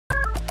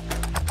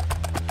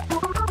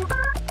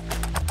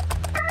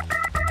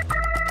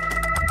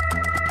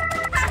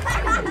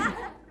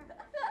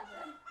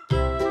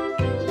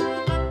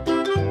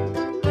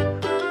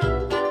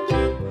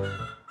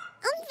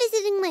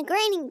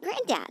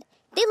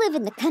live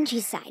in the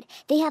countryside.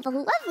 They have a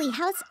lovely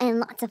house and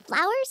lots of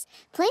flowers,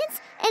 plants,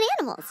 and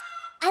animals.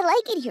 I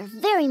like it here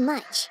very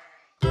much.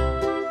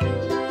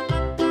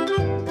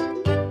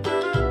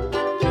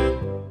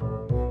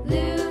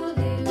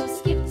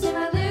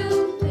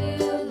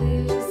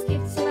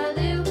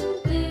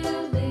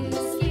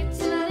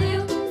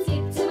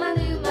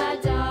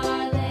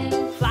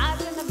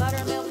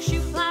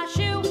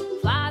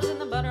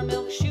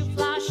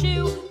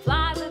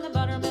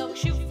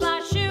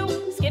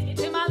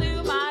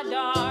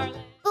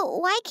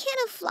 Why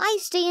can't a fly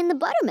stay in the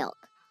buttermilk?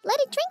 Let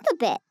it drink a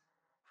bit.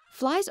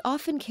 Flies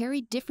often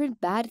carry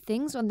different bad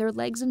things on their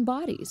legs and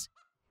bodies.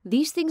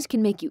 These things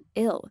can make you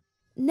ill.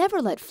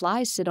 Never let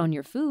flies sit on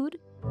your food.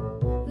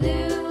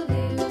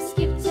 Lulu,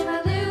 skip to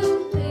my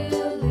loo.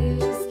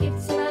 Lulu, skip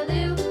to my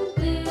loo.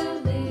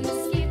 Lulu,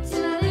 skip to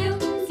my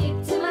loo.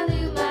 Skip to my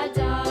loo, my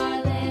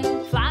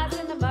darling. Flies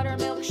in the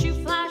buttermilk, shoo,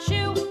 fly,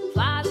 shoo.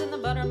 Flies in the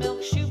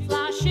buttermilk, shoo,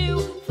 fly, shoo.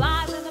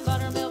 Flies in the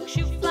buttermilk,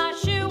 shoo, fly,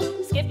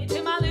 shoo. Skip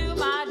to my loo,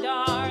 my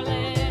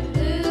darling.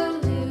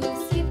 Lulu,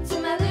 skip to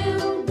my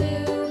loo.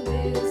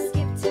 Lulu,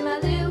 skip to my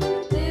loo.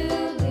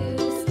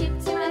 Lulu, skip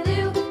to my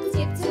loo.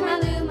 Skip to my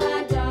loo,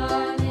 my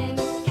darling.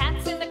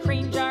 Cats in the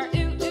cream jar,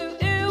 ooh, ooh,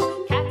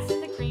 ooh. Cats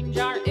in the cream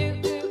jar, ooh,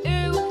 ooh,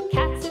 ooh.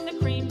 Cats in the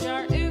cream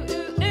jar, ooh,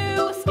 ooh,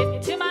 ooh.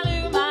 Skip to my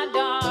loo, my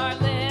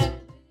darling.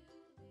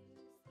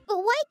 But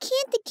why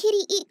can't the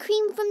kitty eat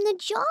cream from the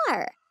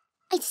jar?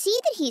 I see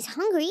that he's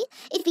hungry.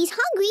 If he's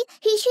hungry,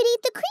 he should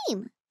eat the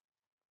cream.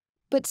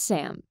 But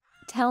Sam,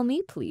 tell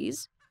me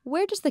please,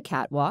 where does the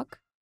cat walk?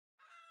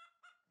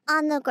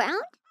 On the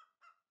ground?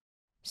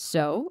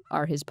 So,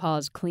 are his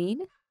paws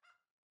clean?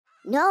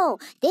 No,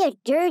 they're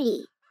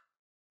dirty.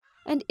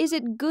 And is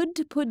it good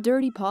to put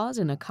dirty paws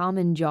in a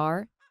common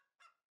jar?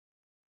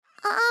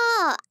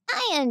 Ah,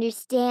 I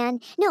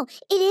understand. No,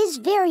 it is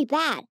very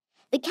bad.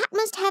 The cat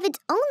must have its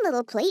own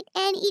little plate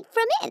and eat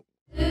from it.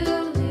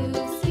 Lulu,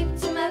 skip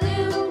to my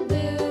loo.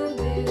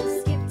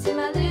 Lulu, skip to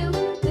my loo.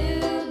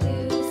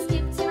 Lulu,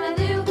 skip to my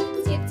loo.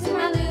 Skip to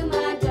my loo,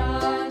 my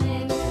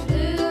darling.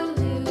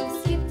 Lulu,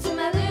 skip to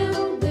my loo.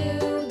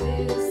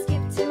 Lulu,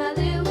 skip to my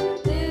loo.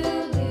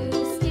 Lulu,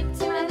 skip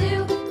to my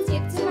loo.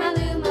 Skip to my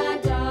loo, my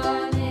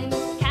darling.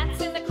 Cats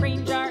in the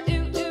cream jar, ooh,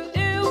 ooh,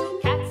 ooh.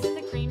 Cats in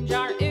the cream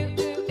jar, ooh,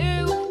 ooh,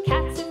 ooh.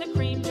 Cats in the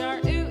cream jar,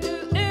 ooh,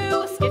 ooh,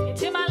 ooh. Skip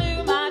to my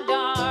loo, my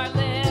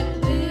darling.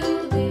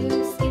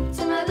 Lulu, skip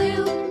to my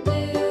loo.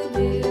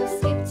 Lulu,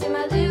 skip to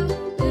my loo.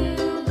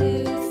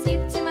 Lulu,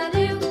 skip to my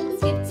loo.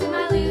 Skip to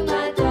my loo,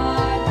 my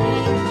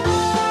darling.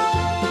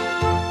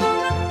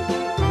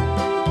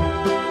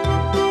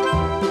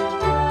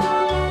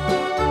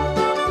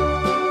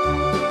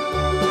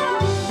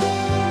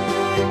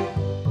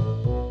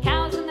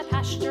 Cows in the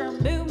pasture,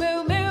 moo,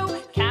 moo, moo.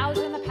 Cows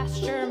in the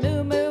pasture,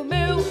 moo, moo,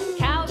 moo.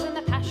 Cows in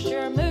the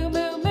pasture, moo,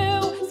 moo,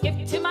 moo.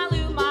 Skip to my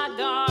loo, my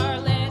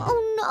darling.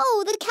 Oh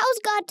no, the cows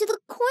got to the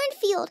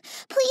cornfield.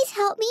 Please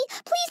help me.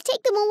 Please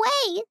take them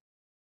away.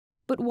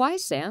 But why,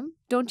 Sam?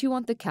 Don't you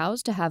want the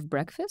cows to have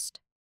breakfast?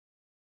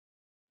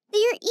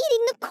 They're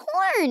eating the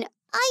corn.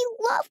 I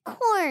love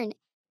corn.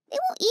 They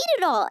will eat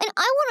it all, and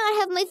I will not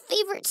have my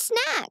favorite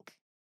snack.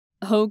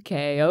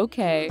 Okay,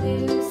 okay.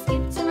 Lulu,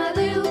 skip to my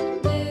loo.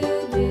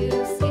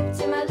 Lulu, skip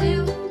to my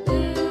loo.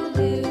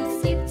 Lulu,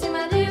 skip to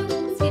my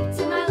loo. Skip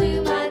to my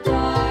loo, my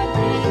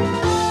darling.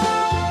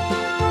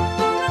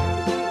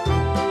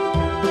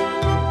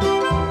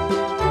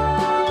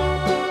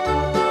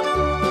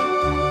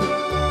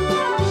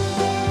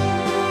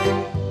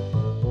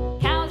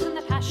 Cows in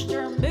the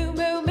pasture, moo,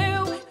 moo,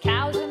 moo.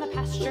 Cows in the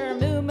pasture,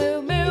 moo,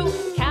 moo, moo.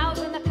 Cows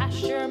in the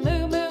pasture,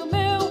 moo, moo,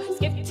 moo.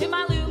 Skip to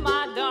my loo,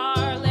 my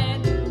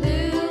darling.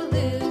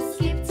 Lulu,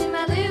 skip to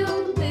my loo.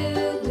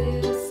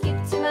 Lulu, skip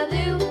to my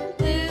loo.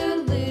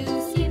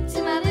 Lulu, skip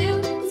to my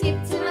loo. Skip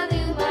to my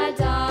loo, my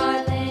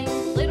darling.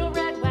 Little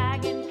red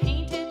wagon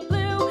painted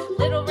blue.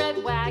 Little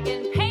red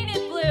wagon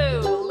painted blue.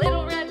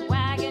 Little red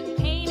wagon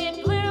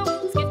painted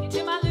blue. Skip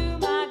to my loo,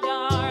 my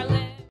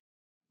darling.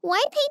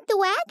 Why paint the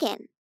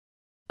wagon?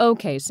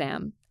 Okay,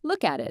 Sam,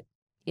 look at it.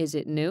 Is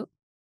it new?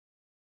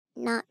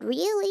 Not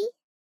really.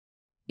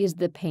 Is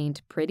the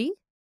paint pretty?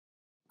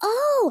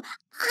 Oh,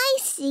 I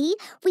see.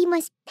 We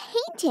must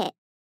paint it.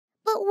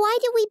 But why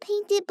do we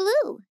paint it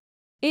blue?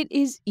 It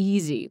is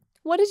easy.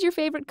 What is your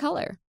favorite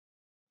color?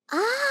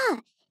 Ah,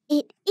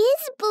 it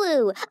is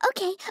blue.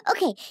 Okay.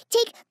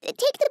 Take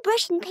the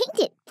brush and paint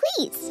it,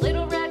 please.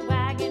 Little red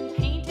wagon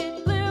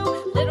painted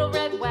blue. Little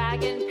red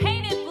wagon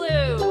painted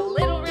blue.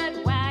 Little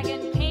red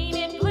wagon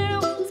painted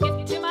blue.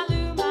 Skip to my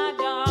loo, my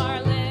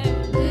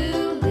darling.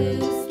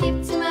 Lulu,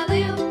 skip to my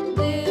loo.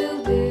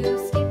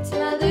 Lulu, skip to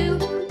my loo.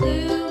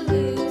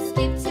 Lulu,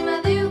 skip to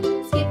my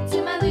loo. Skip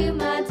to my loo,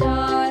 my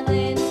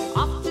darling.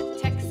 Off to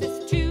Texas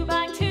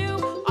 2x2.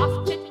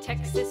 Off to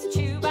Texas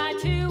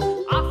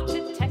 2x2. Off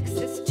to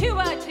Texas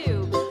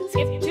 2x2.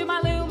 Skip to my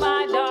loo,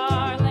 my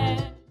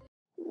darling.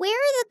 Where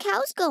are the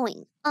cows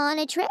going? On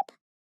a trip?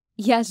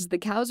 Yes, the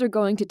cows are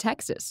going to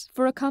Texas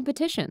for a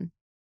competition.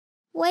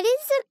 What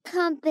is a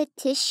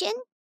competition?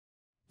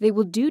 They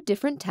will do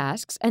different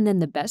tasks, and then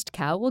the best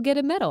cow will get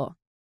a medal.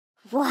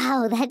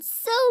 Wow, that's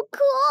so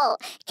cool!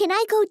 Can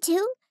I go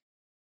too?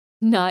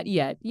 Not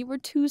yet. You were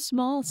too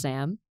small,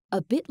 Sam.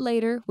 A bit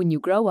later, when you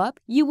grow up,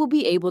 you will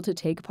be able to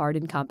take part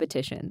in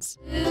competitions.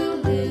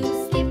 Loo,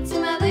 skip to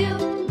my loo,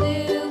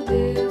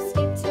 loo,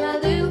 skip to my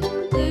loo,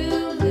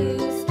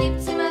 loo, skip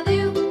to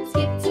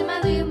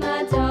my loo,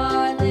 my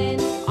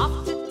darling.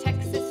 Off to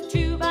Texas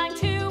 2 by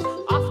 2.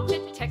 Off to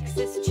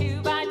Texas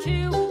 2 by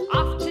 2.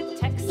 Off to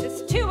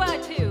Texas 2 by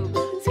 2.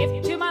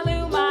 Skip to my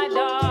loo, my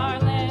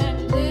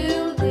darling.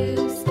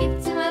 Loo,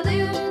 skip to my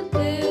loo,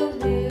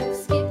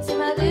 skip to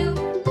my loo,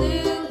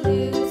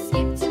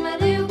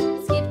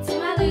 skip to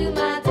my loo,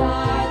 my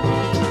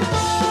darling.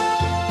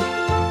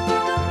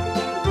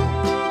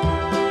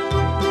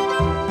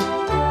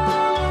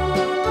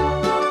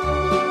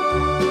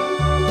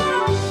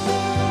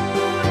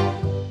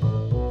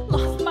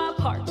 Lost my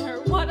partner,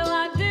 what'll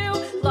I do?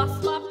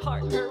 Lost my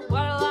partner,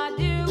 what'll I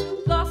do?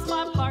 Lost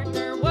my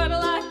partner,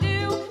 what'll I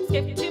do?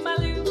 Skip to my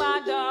loo,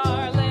 my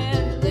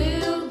darling.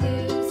 Loo,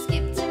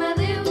 skip to my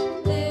loo,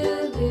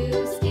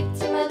 skip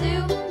to my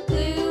loo,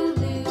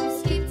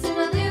 skip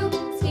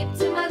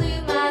to my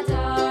loo, my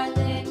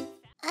darling.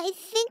 I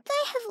think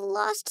I have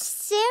lost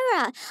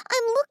Sarah.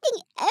 I'm looking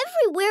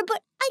everywhere,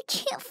 but I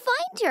can't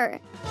find her.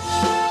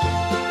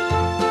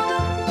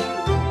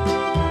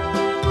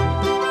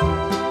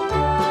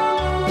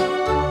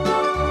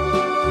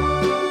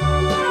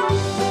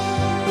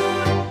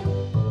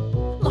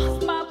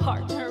 Lost my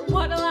partner,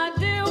 what'll I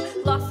do?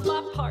 Lost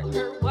my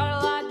partner,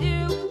 what'll I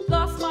do?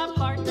 Lost my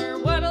partner,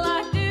 what'll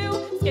I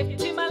do? Skip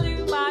to my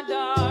loo, my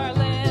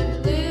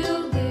darling.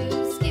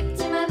 Loo, skip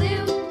to my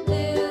loo,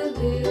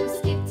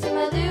 skip to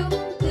my loo,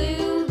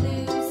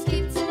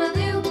 skip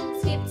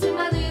to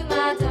my loo,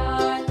 my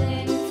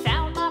darling.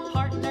 Found my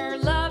partner,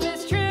 love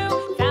is true.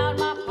 Found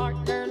my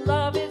partner,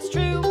 love is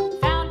true.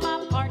 Found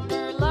my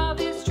partner,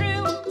 love is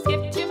true.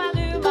 Skip to my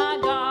loo, my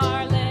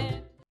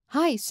darling.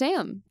 Hi,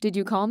 Sam. Did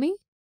you call me?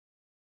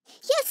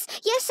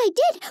 Yes, I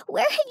did.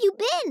 Where have you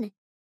been?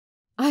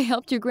 I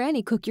helped your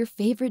granny cook your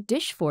favorite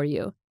dish for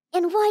you.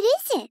 And what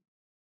is it?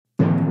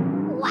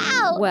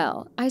 Wow!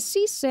 Well, I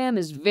see Sam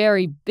is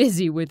very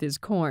busy with his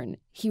corn.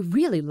 He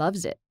really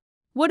loves it.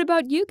 What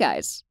about you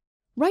guys?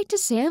 Write to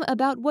Sam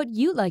about what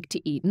you like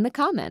to eat in the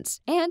comments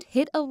and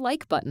hit a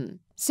like button.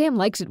 Sam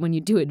likes it when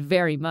you do it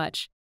very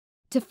much.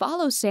 To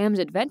follow Sam's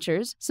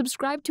adventures,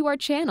 subscribe to our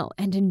channel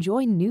and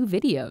enjoy new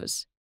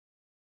videos.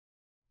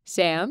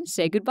 Sam,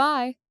 say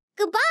goodbye.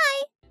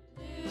 Goodbye!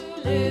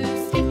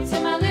 Loo, skip